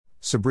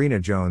Sabrina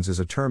Jones is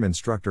a term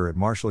instructor at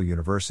Marshall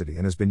University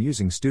and has been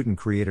using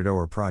student-created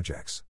OER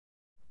projects.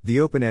 The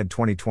OpenEd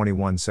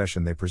 2021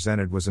 session they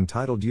presented was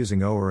entitled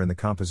Using OER in the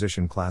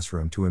Composition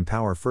Classroom to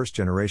Empower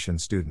First-Generation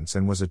Students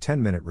and was a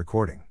 10-minute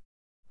recording.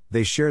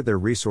 They shared their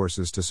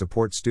resources to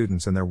support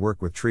students and their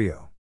work with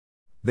Trio.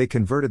 They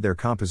converted their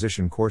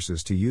composition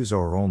courses to use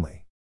OER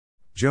only.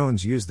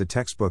 Jones used the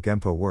textbook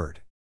EMPO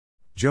Word.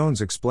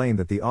 Jones explained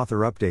that the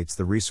author updates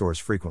the resource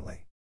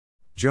frequently.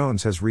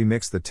 Jones has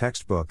remixed the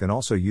textbook and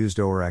also used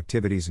OER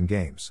activities and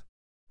games.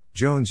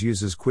 Jones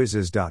uses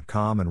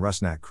Quizzes.com and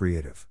Rusnak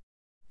Creative.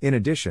 In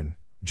addition,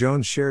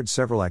 Jones shared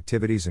several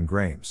activities and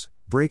games,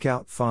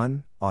 Breakout,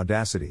 Fun,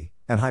 Audacity,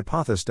 and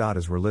Hypothesis.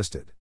 As were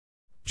listed.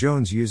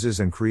 Jones uses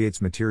and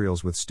creates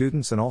materials with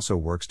students and also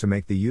works to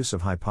make the use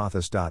of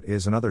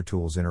Hypothesis. And other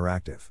tools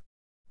interactive.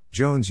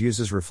 Jones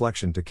uses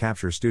reflection to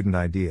capture student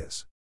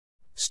ideas.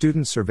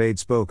 Students surveyed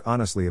spoke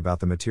honestly about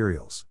the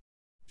materials.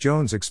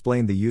 Jones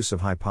explained the use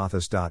of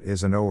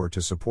Hypothesis. And OER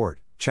to support,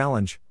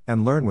 challenge,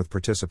 and learn with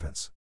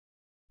participants.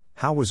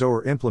 How was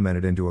OER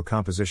implemented into a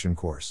composition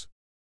course?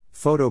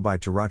 Photo by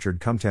Tarachard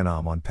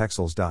Kumtanam on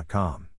Pexels.com.